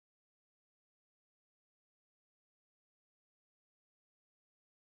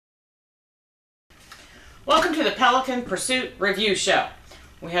Welcome to the Pelican Pursuit Review Show.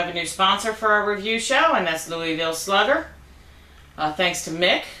 We have a new sponsor for our review show, and that's Louisville Slugger. Thanks to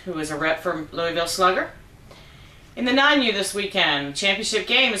Mick, who is a rep for Louisville Slugger. In the 9U this weekend, the championship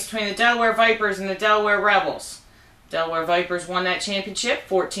game is between the Delaware Vipers and the Delaware Rebels. Delaware Vipers won that championship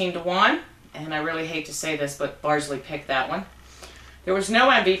 14-1, and I really hate to say this, but Bardsley picked that one. There was no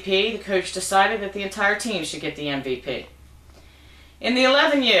MVP. The coach decided that the entire team should get the MVP. In the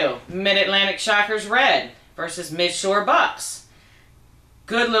 11U, Mid-Atlantic Shockers Red versus Midshore Bucks.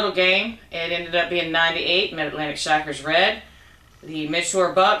 Good little game. It ended up being 9-8, Mid-Atlantic Shockers Red. The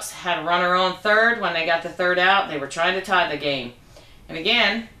Midshore Bucks had a runner on third. When they got the third out, they were trying to tie the game. And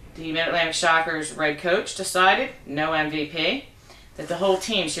again, the Mid-Atlantic Shockers Red coach decided, no MVP, that the whole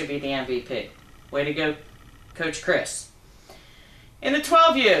team should be the MVP. Way to go, Coach Chris. In the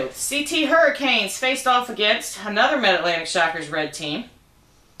 12U, CT Hurricanes faced off against another Mid-Atlantic Shockers Red team.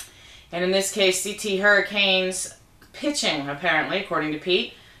 And in this case, CT Hurricanes pitching, apparently, according to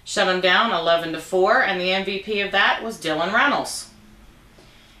Pete, shut them down 11-4, and the MVP of that was Dylan Reynolds.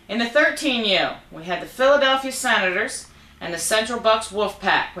 In the 13U, we had the Philadelphia Senators and the Central Bucks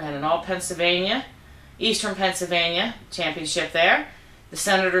Wolfpack. We had an all-Pennsylvania, Eastern Pennsylvania championship there. The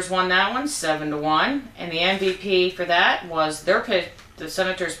Senators won that one 7-1, and the MVP for that was the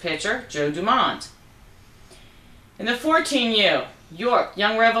Senators pitcher, Joe Dumont. In the 14U, York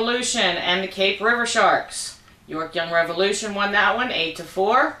Young Revolution and the Cape River Sharks. York Young Revolution won that one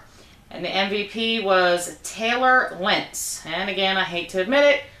 8-4, and the MVP was Taylor Lentz. And again, I hate to admit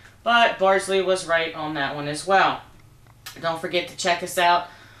it, but Bardsley was right on that one as well. Don't forget to check us out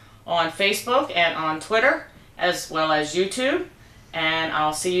on Facebook and on Twitter, as well as YouTube. And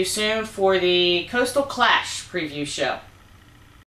I'll see you soon for the Coastal Clash preview show.